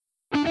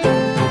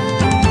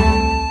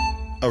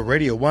A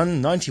Radio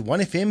 191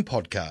 FM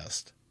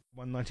podcast.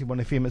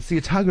 191 FM, it's the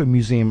Otago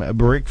Museum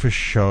Breakfast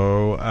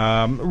Show.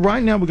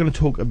 Right now we're going to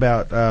talk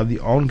about the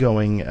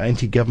ongoing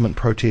anti-government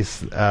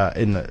protests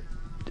in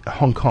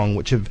Hong Kong,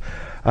 which have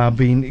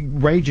been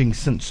raging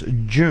since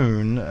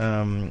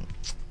June,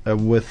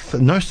 with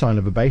no sign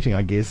of abating,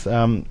 I guess.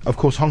 Of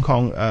course, Hong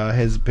Kong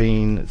has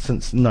been,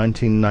 since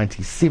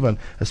 1997,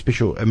 a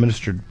special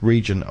administered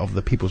region of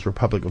the People's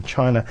Republic of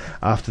China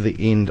after the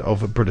end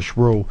of British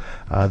rule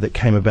that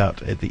came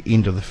about at the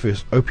end of the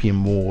first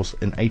Opium Wars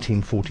in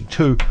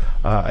 1842,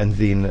 and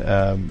then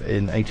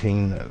in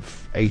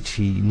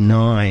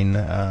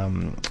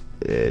 1889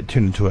 it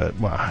turned into a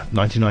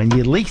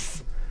 99-year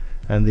lease,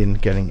 and then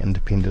getting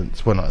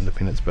independence, well, not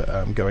independence,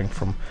 but going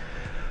from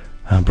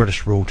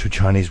British rule to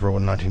Chinese rule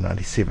in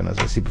 1997, as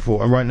I said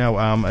before. And right now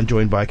I'm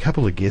joined by a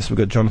couple of guests. We've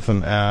got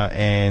Jonathan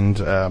and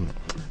a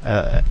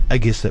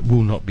guest that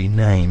will not be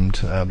named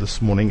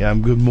this morning.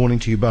 Good morning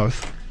to you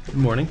both. Good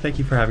morning. Thank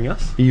you for having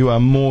us. You are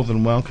more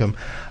than welcome.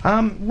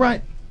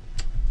 Right.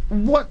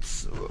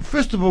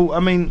 First of all,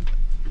 I mean,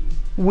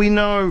 we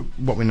know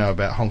what we know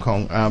about Hong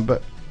Kong,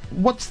 but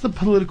what's the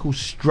political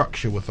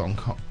structure with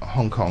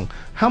Hong Kong?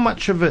 How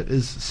much of it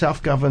is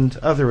self-governed?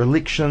 Are there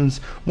elections?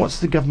 What's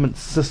the government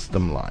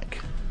system like?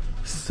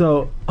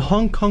 So,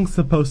 Hong Kong's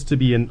supposed to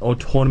be an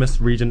autonomous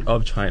region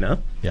of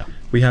China. Yeah.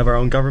 We have our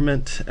own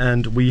government,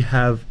 and we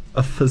have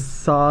a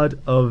facade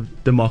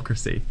of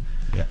democracy.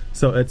 Yeah.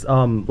 So it's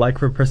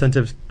like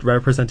representative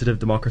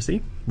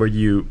democracy, where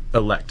you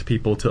elect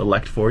people to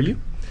elect for you.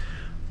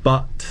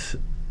 But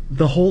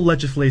the whole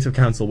legislative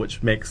council,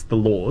 which makes the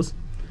laws,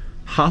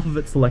 half of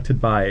it's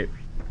elected by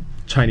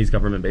Chinese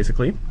government,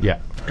 basically. Yeah.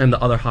 And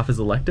the other half is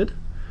elected.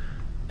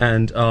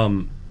 And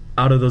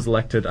out of those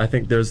elected, I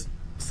think there's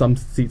some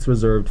seats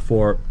reserved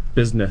for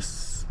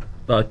business,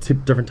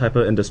 different type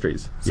of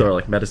industries. So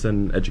like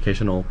medicine,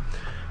 educational.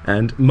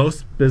 And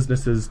most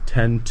businesses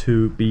tend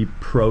to be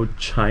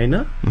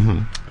pro-China.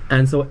 Mm-hmm.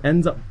 And so it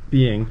ends up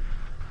being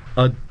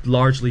a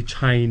largely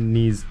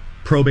Chinese,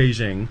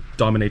 pro-Beijing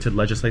dominated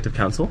legislative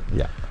council.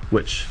 Yeah.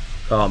 Which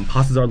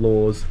passes our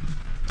laws,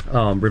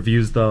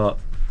 reviews the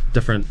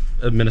different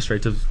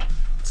administrative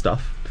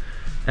stuff,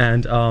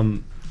 and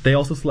they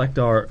also select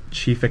our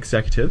chief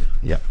executive,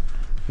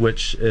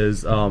 which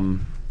is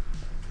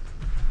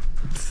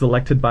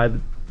selected by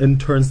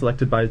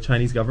the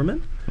Chinese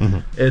government.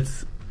 Mm-hmm.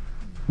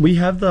 We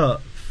have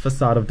the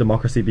facade of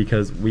democracy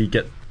because we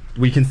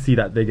can see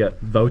that they get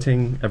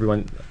voting.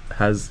 Everyone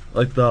has,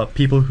 like, the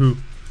people who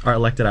are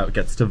elected out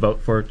gets to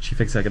vote for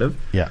chief executive.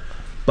 Yeah,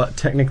 but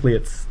technically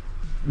it's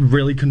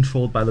really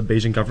controlled by the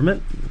Beijing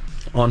government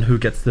on who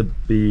gets to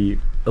be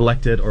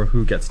elected or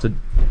who gets to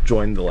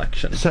join the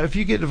election. So if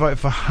you get to vote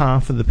for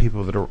half of the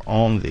people that are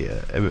on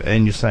there,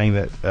 and you're saying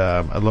that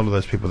a lot of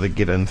those people that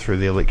get in through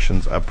the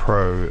elections are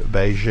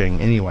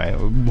pro-Beijing anyway,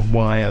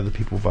 why are the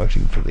people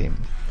voting for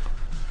them?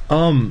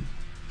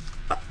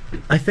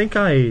 I think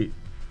I'm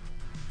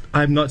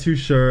not too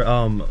sure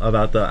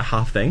about the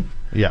half thing.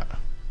 Yeah.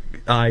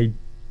 I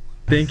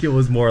think it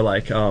was more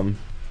like,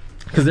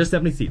 because there's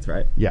 70 seats,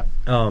 right? Yeah.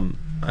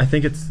 I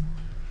think it's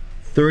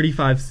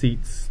 35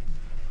 seats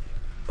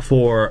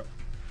for,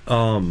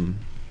 out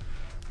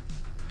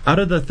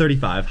of the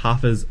 35,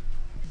 half is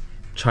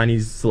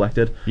Chinese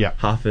selected,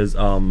 half is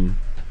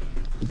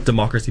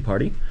Democracy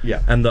Party,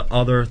 and the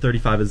other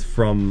 35 is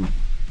from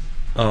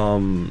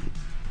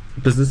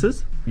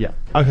businesses. Yeah.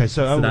 Okay.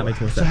 So that makes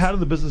more sense. So how do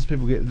the business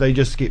people get? They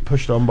just get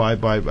pushed on by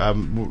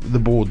the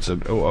boards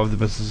of the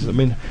businesses. I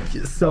mean,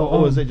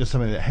 or is that just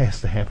something that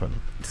has to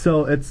happen?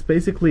 So it's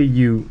basically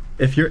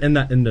if you're in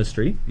that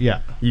industry,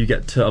 you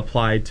get to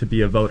apply to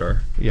be a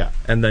voter. Yeah.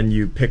 And then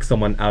you pick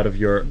someone out of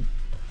your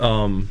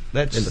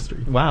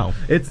industry. Wow.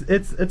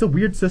 It's a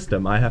weird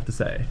system, I have to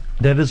say.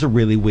 That is a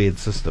really weird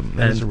system.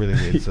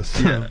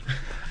 Yeah.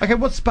 Okay,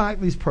 what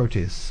sparked these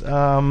protests?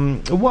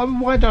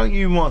 Why don't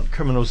you want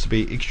criminals to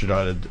be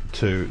extradited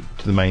to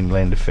the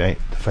mainland to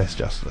face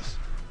justice?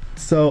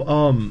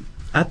 So,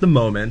 at the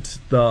moment,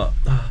 the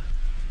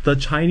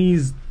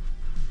Chinese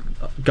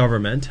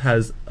government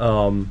has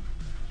a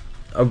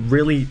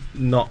really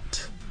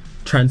not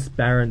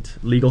transparent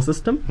legal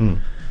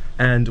system,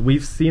 and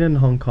we've seen in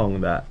Hong Kong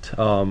that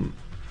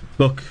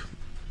book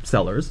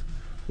sellers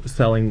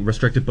selling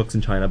restricted books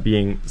in China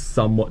being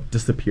somewhat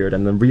disappeared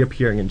and then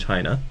reappearing in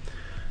China,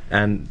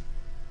 and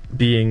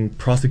being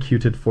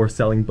prosecuted for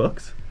selling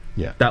books.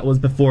 Yeah. That was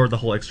before the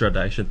whole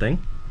extradition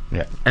thing.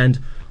 Yeah. And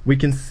we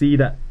can see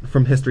that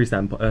from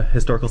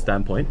historical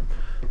standpoint,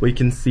 we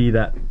can see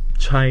that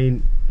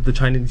the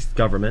Chinese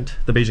government,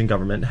 the Beijing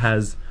government,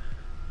 has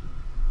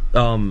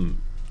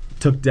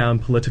took down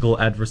political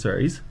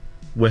adversaries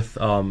with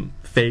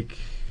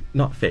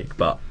not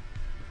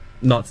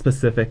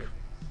specific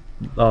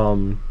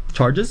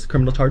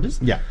criminal charges.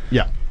 Yeah.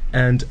 Yeah.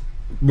 And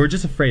we're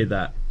just afraid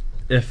that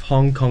if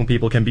Hong Kong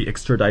people can be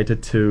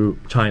extradited to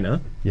China,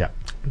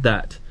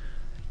 that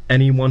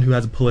anyone who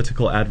has a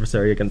political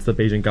adversary against the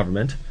Beijing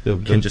government they'll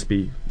just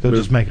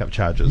make up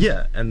charges.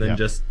 Yeah, and then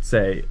just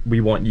say, we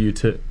want you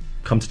to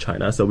come to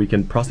China so we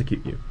can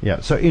prosecute you.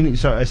 Yeah. So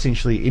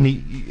essentially,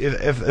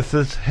 if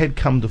this had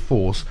come to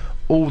force,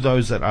 all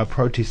those that are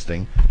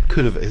protesting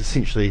could have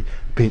essentially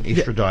been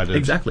extradited.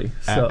 Exactly.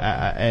 So,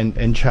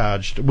 and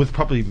charged with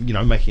probably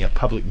making a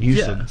public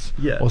nuisance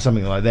or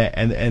something like that,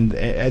 and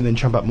then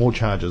trump up more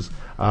charges,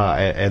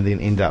 and then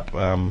end up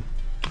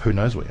who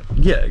knows where.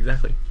 Yeah.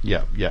 Exactly.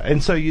 Yeah.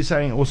 And so you're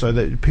saying also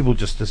that people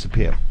just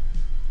disappear.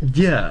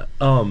 Yeah.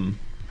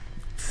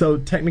 So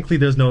technically,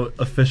 there's no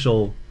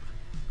official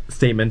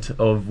statement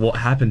of what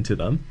happened to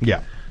them.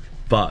 Yeah.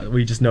 But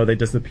we just know they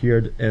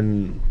disappeared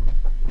in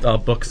a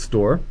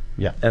bookstore.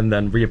 Yeah. And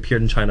then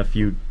reappeared in China a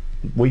few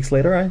weeks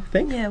later, I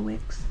think. Yeah,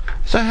 weeks.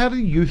 So how do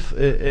youth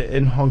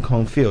in Hong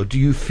Kong feel? Do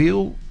you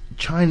feel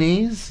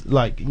Chinese?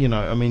 Like, where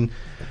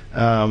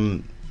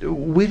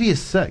do you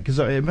sit? Because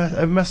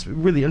it must be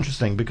really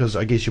interesting, because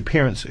I guess your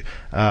parents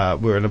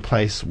were in a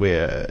place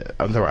where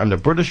they were under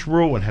British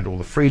rule and had all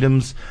the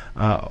freedoms,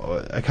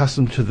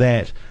 accustomed to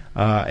that.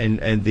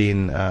 And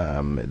then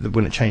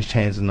when it changed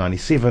hands in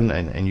 '97,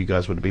 and you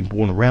guys would have been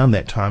born around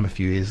that time, a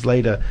few years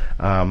later,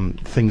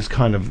 things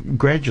kind of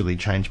gradually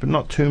changed, but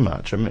not too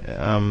much. I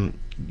mean,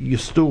 you're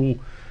still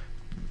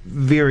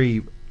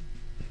very,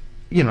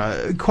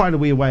 quite a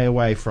wee way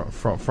away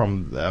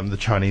from the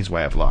Chinese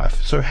way of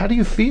life. So how do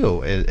you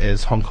feel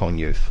as Hong Kong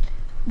youth?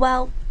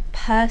 Well,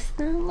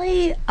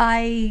 personally,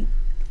 I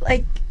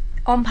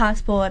on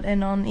passport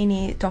and on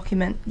any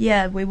document,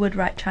 we would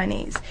write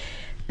Chinese.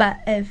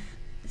 But if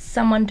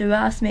someone do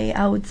ask me,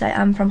 I would say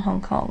I'm from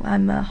Hong Kong.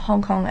 I'm a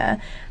Hong Konger.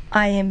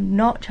 I am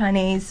not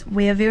Chinese.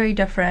 We are very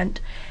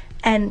different.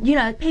 And,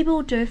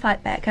 people do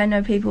fight back. I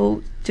know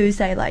people do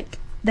say,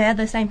 they're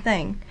the same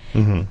thing.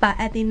 Mm-hmm. But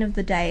at the end of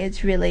the day,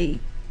 it's really,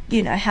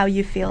 how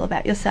you feel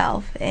about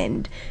yourself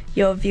and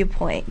your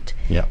viewpoint.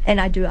 Yeah.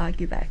 And I do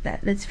argue back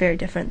that it's very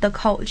different. The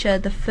culture,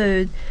 the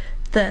food,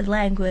 the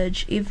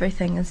language,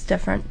 everything is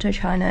different to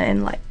China.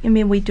 And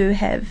we do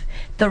have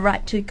the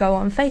right to go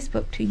on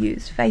Facebook, to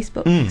use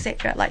Facebook,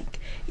 etc.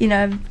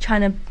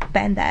 China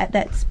banned that.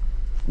 That's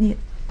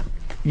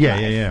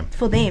yeah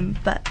for them,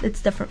 but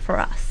it's different for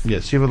us.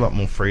 Yes, you have a lot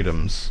more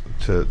freedoms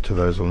to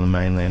those on the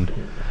mainland.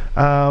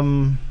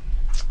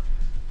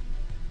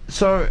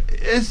 So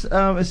is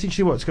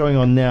essentially what's going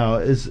on now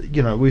is,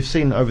 we've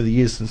seen over the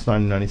years since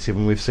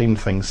 1997, we've seen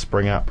things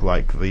spring up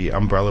like the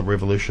Umbrella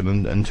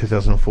Revolution in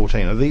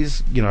 2014. Are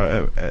these,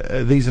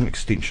 are these an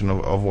extension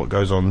of what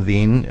goes on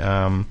then?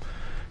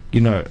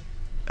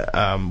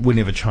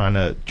 Whenever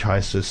China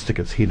tries to stick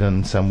its head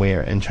in somewhere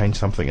and change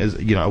something,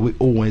 are we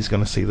always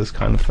going to see this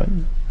kind of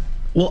thing?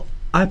 Well,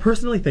 I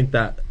personally think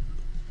that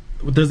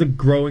there's a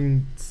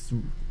growing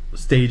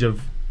stage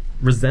of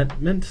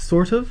resentment,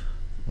 sort of,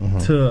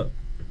 to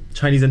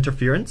Chinese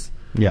interference.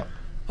 Yeah.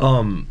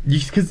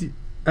 Because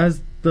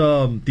as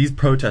these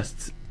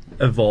protests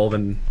evolve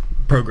and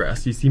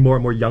progress, you see more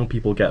and more young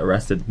people get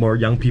arrested, more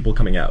young people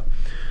coming out.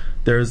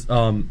 There's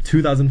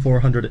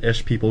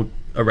 2,400-ish people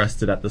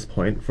arrested at this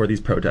point for these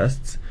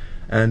protests,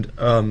 and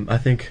I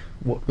think,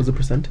 what was the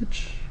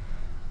percentage?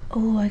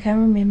 Oh, I can't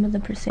remember the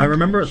percentage. I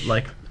remember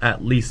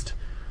at least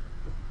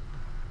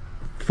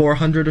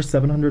 400 or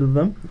 700 of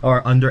them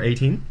are under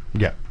 18.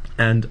 Yeah.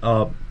 And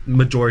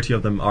majority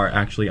of them are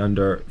actually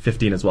under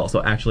 15 as well,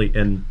 so actually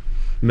in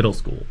middle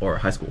school or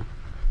high school.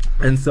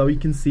 And so you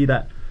can see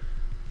that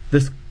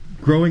this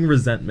growing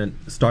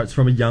resentment starts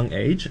from a young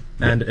age,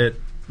 and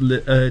it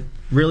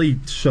really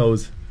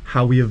shows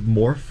how we have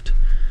morphed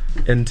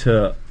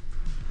into...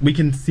 We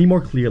can see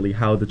more clearly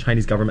how the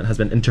Chinese government has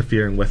been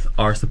interfering with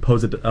our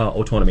supposed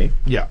autonomy.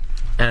 Yeah.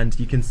 And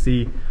you can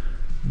see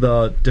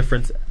the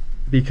difference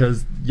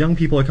because young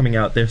people are coming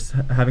out, they're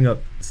having a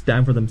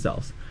stand for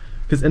themselves.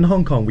 Because in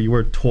Hong Kong,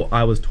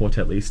 I was taught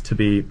at least, to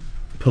be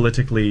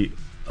politically,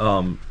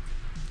 not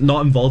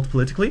involved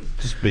politically.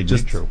 Just be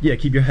neutral. Yeah,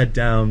 keep your head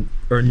down,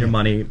 earn your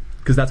money,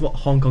 because that's what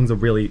Hong Kong's a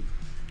really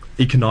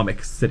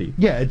economic city.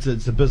 Yeah,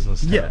 it's a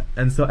business town. Yeah,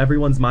 and so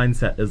everyone's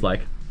mindset is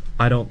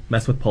I don't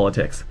mess with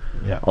politics.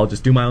 Yeah. I'll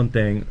just do my own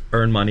thing,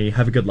 earn money,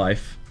 have a good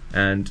life,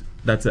 and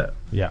that's it.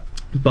 Yeah.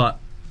 But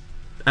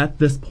at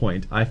this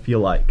point, I feel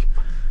like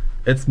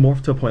it's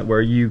morphed to a point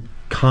where you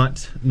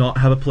can't not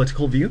have a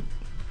political view.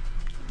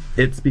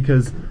 It's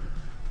because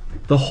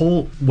the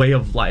whole way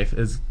of life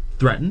is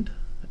threatened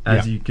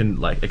as you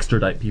can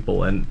extradite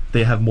people, and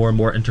they have more and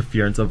more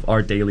interference of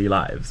our daily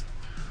lives,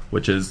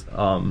 which is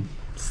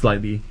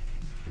slightly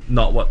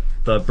not what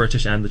the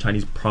British and the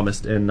Chinese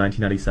promised in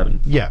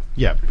 1997. Yeah,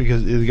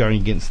 because they're going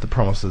against the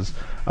promises.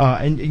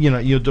 And,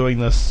 you're doing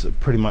this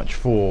pretty much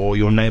for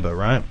your neighbour,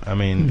 right? I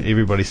mean,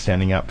 everybody's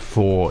standing up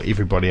for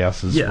everybody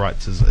else's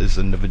rights as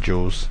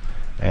individuals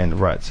and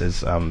rights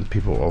as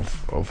people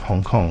of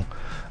Hong Kong.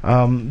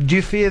 Do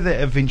you fear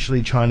that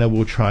eventually China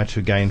will try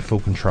to gain full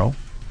control?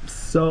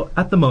 So,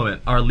 at the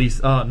moment, our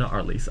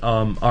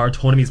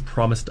autonomy is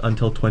promised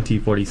until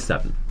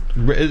 2047.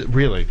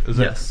 Really? Is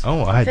it? Yes.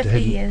 Oh, I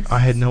 50 years.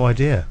 had no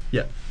idea.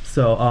 Yeah.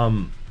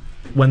 So,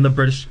 when the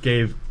British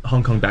gave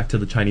Hong Kong back to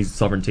the Chinese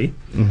sovereignty,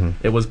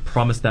 it was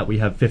promised that we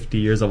have 50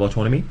 years of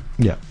autonomy.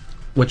 Yeah.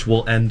 which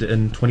will end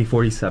in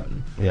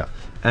 2047. Yeah.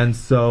 And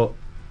so,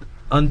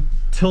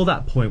 until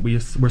that point, we're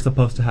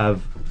supposed to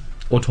have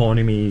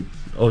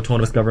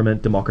autonomous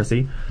government,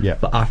 democracy. Yeah.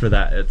 But after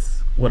that,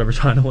 it's whatever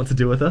China wants to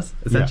do with us,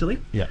 essentially.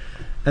 Yeah.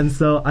 And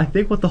so, I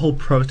think what the whole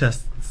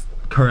protest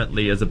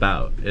currently is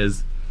about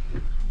is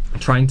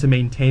trying to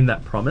maintain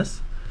that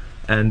promise,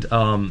 and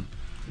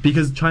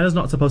because China's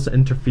not supposed to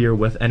interfere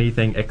with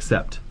anything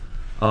except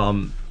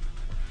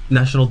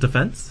national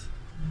defense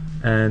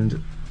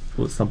and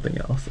what's something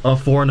else?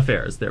 Foreign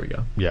affairs. There we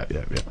go. Yeah.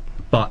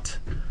 But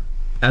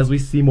as we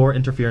see more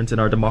interference in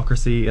our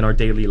democracy, in our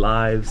daily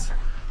lives,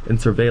 in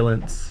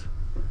surveillance,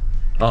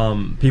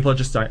 people are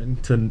just starting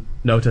to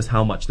notice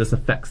how much this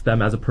affects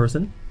them as a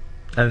person,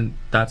 and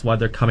that's why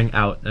they're coming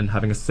out and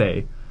having a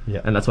say.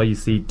 Yeah. And that's why you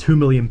see 2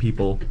 million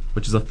people,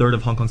 which is a third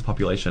of Hong Kong's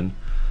population,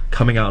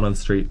 coming out on the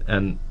street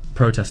and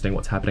protesting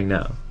what's happening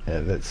now. Yeah,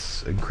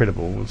 that's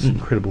incredible. It's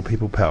incredible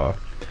people power.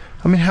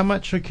 I mean, how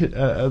much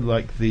are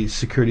like the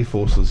security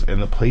forces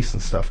and the police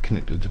and stuff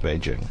connected to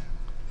Beijing?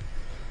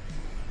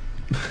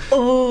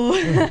 Oh.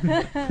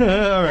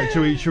 All right,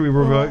 should we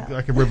revoke?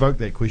 I can revoke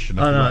that question.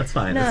 if Oh you no, like. it's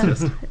fine. No.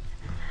 It's just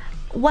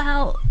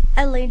Well,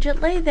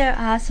 allegedly there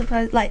are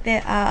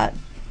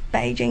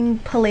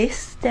Beijing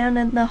police down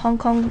in the Hong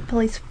Kong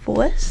police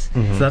force.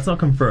 so that's not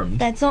confirmed.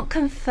 That's not That's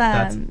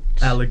confirmed.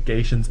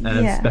 allegations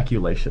and Yeah.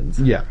 speculations.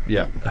 Yeah.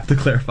 I have to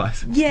clarify.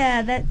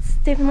 Yeah, that's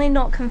definitely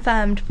not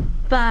confirmed,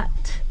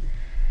 but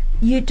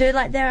you do,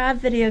 like, there are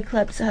video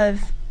clips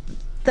of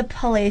the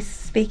police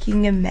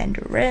speaking in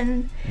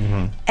Mandarin,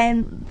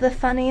 and the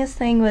funniest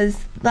thing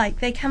was, like,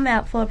 they come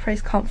out for a press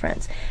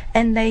conference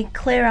and they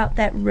clear up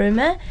that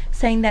rumour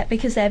saying that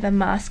because they have a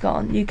mask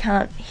on you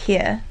can't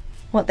hear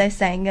what they're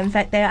saying. In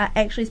fact, they are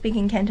actually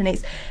speaking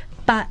Cantonese,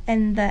 but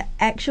in the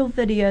actual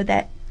video,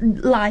 that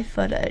live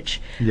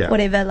footage, Yeah.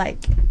 whatever, like,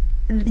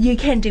 you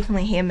can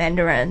definitely hear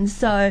Mandarin.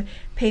 So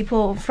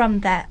people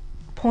from that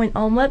point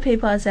onward,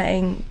 people are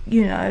saying,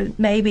 you know,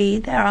 maybe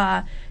there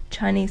are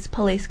Chinese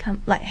police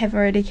have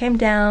already came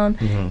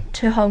down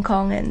to Hong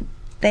Kong and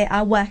they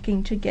are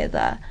working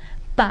together,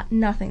 but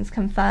nothing's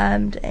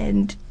confirmed,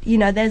 and you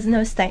know, there's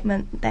no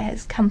statement that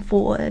has come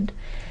forward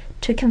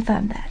to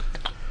confirm that.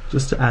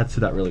 Just to add to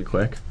that really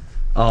quick,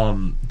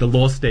 the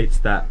law states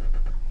that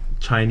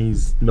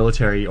Chinese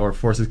military or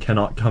forces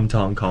cannot come to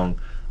Hong Kong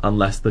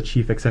unless the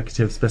chief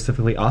executive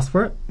specifically asks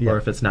for it, Yeah. or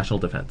if it's national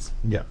defense.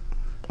 Yeah.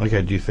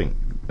 Okay, do you think...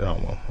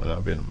 Oh,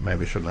 well,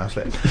 maybe I shouldn't ask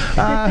that.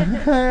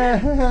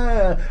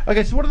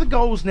 Okay, so what are the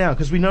goals now?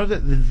 Because we know that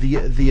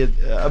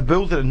the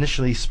bill that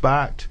initially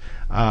sparked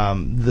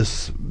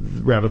this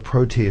round of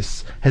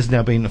protests has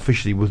now been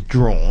officially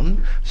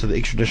withdrawn, so the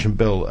extradition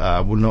bill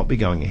will not be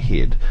going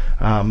ahead.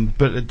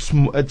 But it's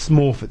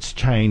morphed, it's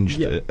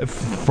changed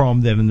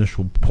from that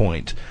initial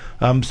point.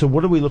 So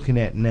what are we looking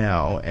at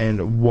now,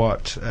 and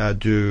what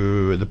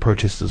do the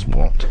protesters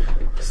want?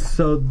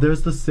 So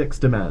there's the 6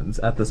 demands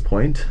at this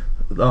point.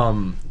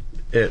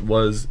 It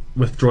was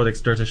withdraw the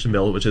extradition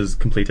bill, which is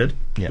completed,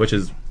 Yeah. which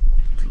is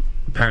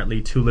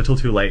apparently too little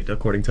too late,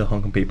 according to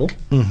Hong Kong people,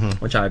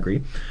 which I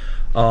agree.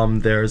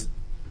 There's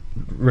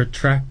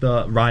retract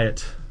the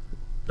riot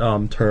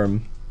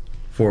term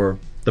for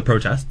the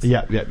protests.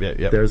 Yeah.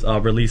 There's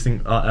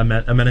releasing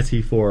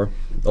amenity for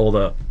all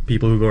the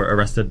people who were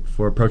arrested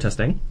for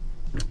protesting.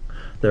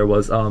 There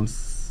was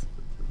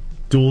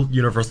dual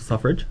universal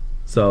suffrage,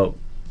 so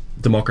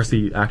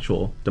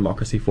actual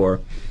democracy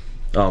for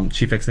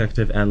chief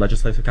executive and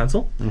legislative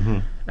council.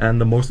 And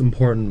the most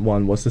important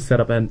one was to set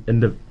up an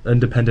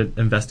independent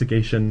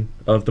investigation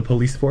of the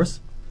police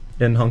force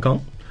in Hong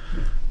Kong,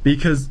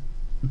 because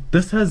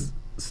this has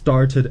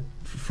started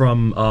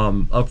from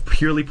a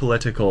purely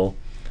political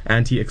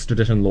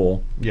anti-extradition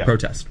law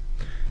protest.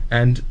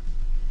 And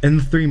in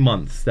the 3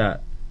 months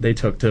that they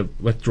took to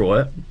withdraw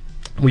it,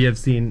 we have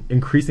seen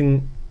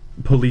increasing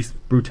police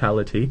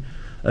brutality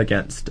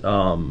against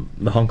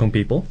the Hong Kong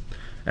people.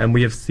 And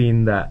we have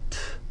seen that,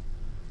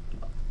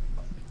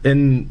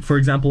 for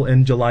example,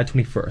 in July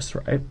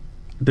 21st, right,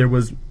 there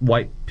was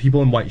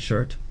people in white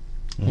shirt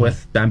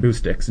with bamboo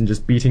sticks and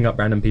just beating up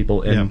random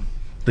people in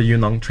the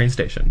Yunnan train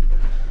station.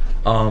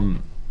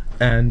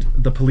 And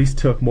the police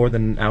took more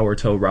than an hour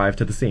to arrive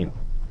to the scene,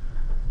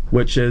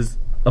 which is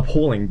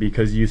appalling,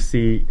 because you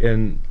see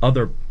in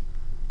other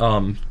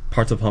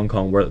parts of Hong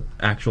Kong where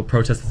actual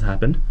protests has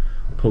happened,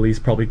 police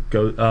probably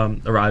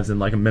arrives in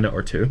like a minute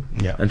or two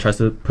and tries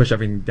to push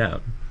everything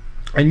down.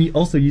 And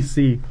you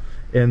see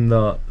in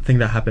the thing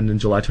that happened in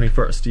July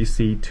 21st, you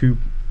see 2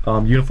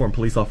 uniformed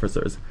police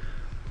officers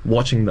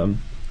watching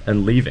them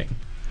and leaving.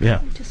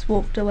 Yeah. Just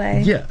walked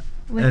away. Yeah.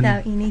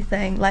 Without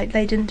anything. Like,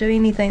 they didn't do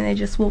anything, they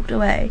just walked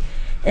away.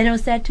 And it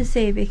was sad to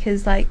see,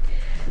 because, like,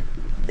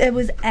 it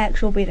was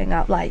actual beating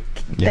up. Like,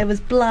 there was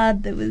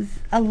blood, there was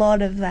a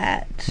lot of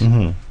that.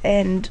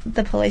 And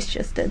the police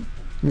just did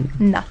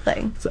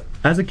nothing. So,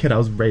 as a kid, I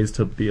was raised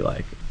to be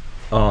like,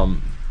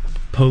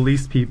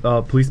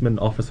 policemen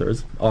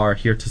officers are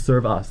here to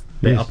serve us.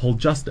 They uphold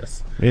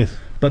justice. Yes.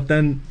 But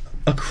then,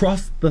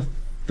 across the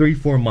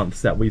 3-4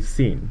 months that we've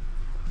seen,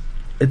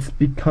 it's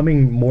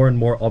becoming more and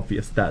more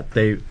obvious that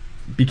they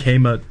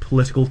became a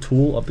political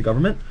tool of the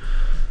government,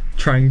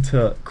 trying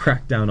to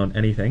crack down on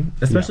anything,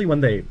 especially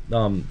when they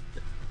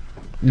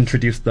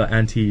introduced the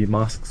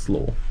anti-masks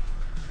law,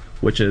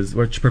 which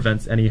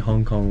prevents any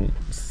Hong Kong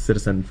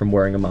citizen from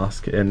wearing a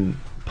mask in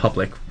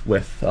public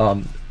with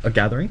a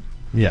gathering.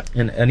 Yeah.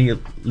 In any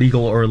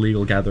legal or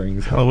illegal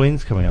gatherings.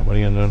 Halloween's coming up. What are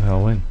you going to do on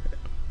Halloween?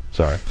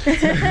 Sorry.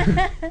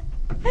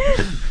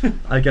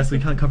 I guess we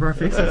can't cover our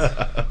faces.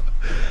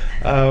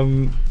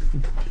 I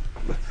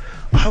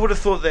would have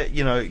thought that,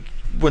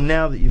 well,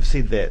 now that you've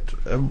said that,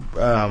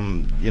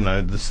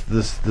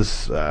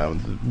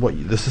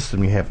 the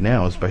system you have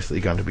now is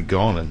basically going to be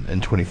gone in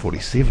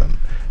 2047.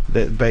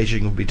 That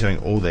Beijing will be doing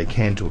all they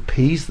can to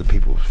appease the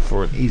people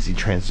for an easy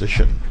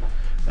transition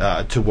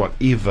to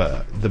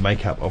whatever the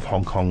makeup of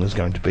Hong Kong is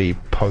going to be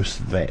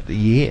post that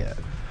year.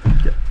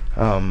 Yeah.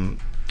 I'm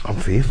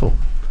fearful.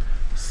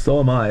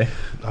 So am I.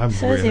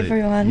 So is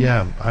everyone.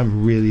 Yeah,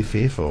 I'm really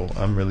fearful.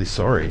 I'm really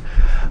sorry.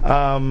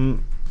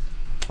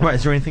 Right,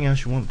 is there anything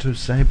else you want to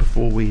say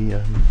before we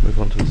move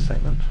on to the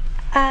statement?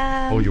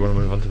 Or do you want to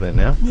move on to that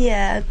now?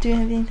 Yeah, do you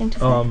have anything to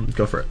say?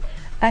 Go for it.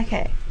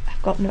 Okay,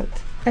 I've got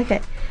notes.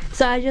 Okay,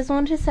 so I just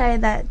want to say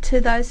that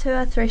to those who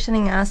are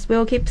threatening us, we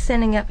will keep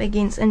standing up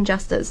against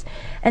injustice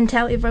and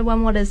tell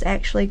everyone what is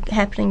actually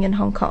happening in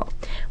Hong Kong.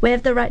 We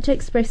have the right to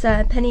express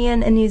our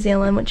opinion in New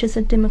Zealand, which is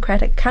a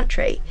democratic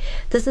country.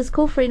 This is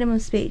called freedom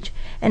of speech,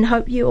 and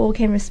hope you all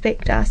can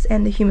respect us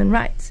and the human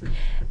rights.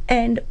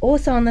 And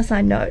also on the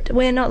side note,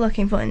 we're not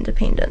looking for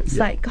independence.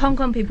 Yeah. Like, Hong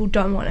Kong people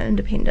don't want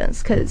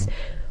independence because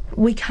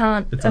we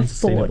can't It's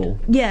afford unsustainable.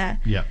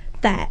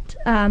 that.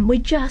 We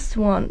just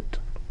want,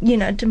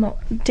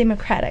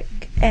 democratic,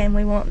 and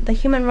we want the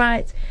human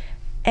rights.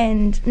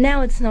 And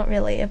now it's not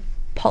really a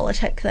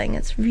politic thing.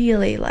 It's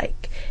really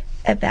like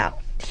about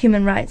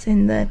human rights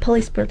and the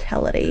police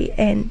brutality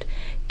and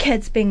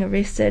kids being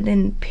arrested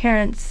and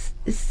parents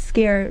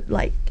scared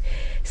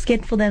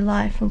for their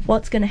life of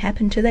what's going to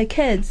happen to their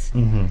kids.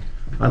 Mm-hmm.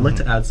 I'd like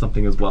to add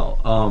something as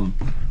well.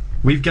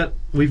 We've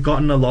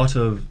gotten a lot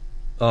of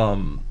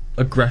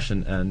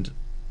aggression and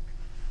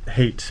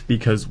hate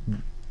because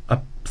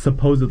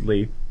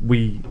supposedly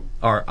we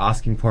are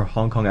asking for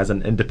Hong Kong as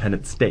an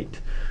independent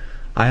state.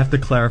 I have to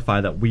clarify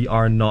that we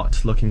are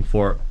not looking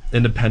for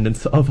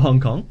independence of Hong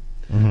Kong,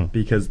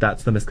 because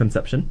that's the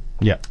misconception.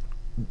 Yeah.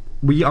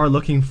 We are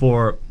looking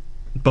for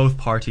both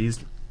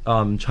parties,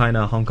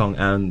 China, Hong Kong,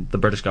 and the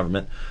British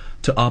government,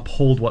 to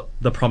uphold what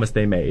the promise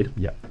they made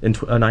in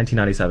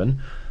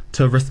 1997,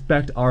 to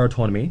respect our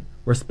autonomy,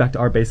 respect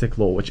our basic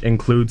law, which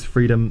includes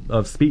freedom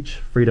of speech,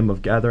 freedom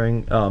of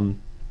gathering,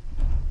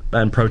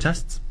 and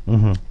protests.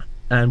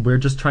 And we're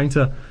just trying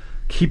to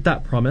keep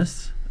that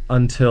promise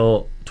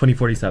until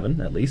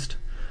 2047 at least.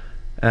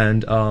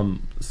 And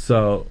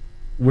so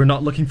we're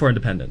not looking for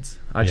independence.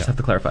 I just have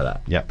to clarify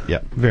that. Yeah,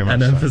 very much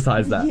And so.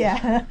 emphasize that.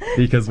 Yeah.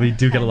 Because we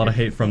do get a lot of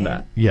hate from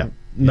that. Yeah.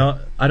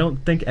 I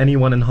don't think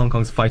anyone in Hong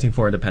Kong's fighting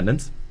for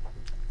independence.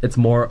 It's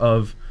more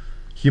of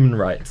human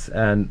rights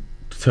and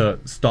to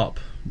stop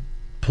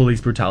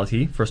police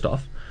brutality, first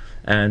off,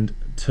 and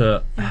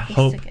to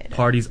hope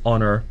parties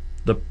honor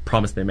the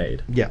promise they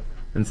made. Yeah.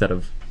 Instead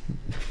of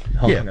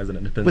Hong Kong as an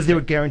independent But there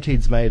were state.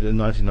 guarantees made in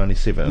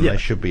 1997 and they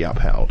should be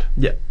upheld.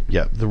 Yeah.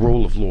 Yeah, the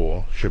rule of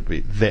law should be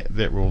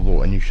that rule of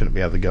law, and you shouldn't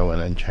be able to go in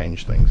and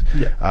change things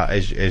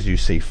as you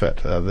see fit.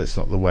 That's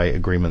not the way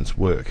agreements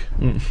work.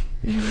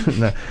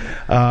 No.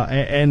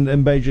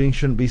 And Beijing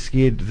shouldn't be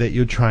scared that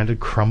you're trying to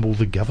crumble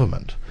the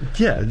government.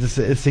 Yeah.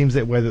 It seems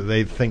that way that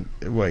they think.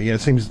 Well,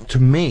 it seems to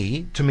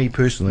me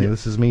personally,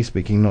 this is me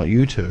speaking, not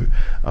you two,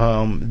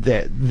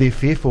 that they're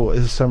fearful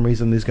is some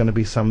reason there's going to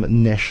be some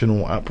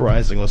national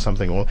uprising or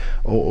something,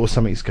 or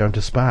something's going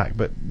to spark.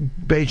 But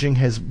Beijing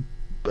has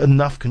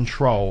enough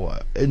control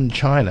in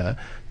China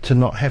to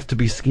not have to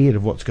be scared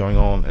of what's going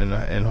on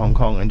in Hong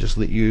Kong and just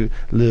let you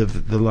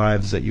live the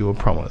lives that you were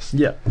promised.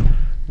 Yeah.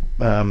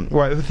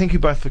 Right, thank you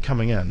both for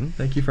coming in.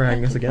 Thank you for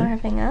having us again.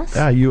 Thank you for having us.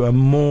 You are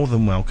more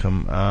than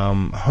welcome.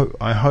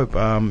 I hope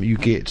you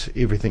get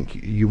everything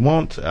you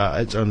want.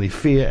 It's only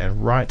fair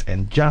and right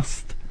and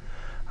just.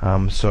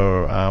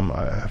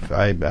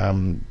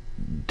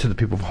 To the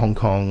people of Hong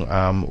Kong,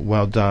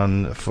 well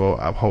done for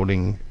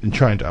upholding and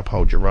trying to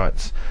uphold your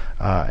rights,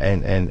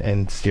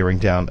 and staring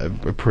down a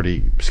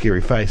pretty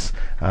scary face.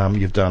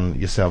 You've done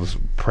yourselves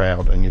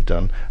proud, and you've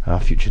done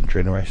future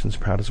generations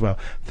proud as well.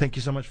 Thank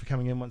you so much for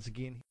coming in once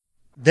again.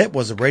 That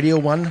was a Radio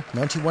 1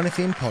 91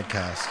 FM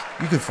podcast.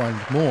 You can find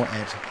more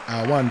at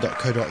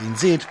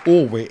r1.co.nz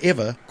or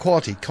wherever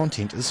quality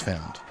content is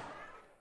found.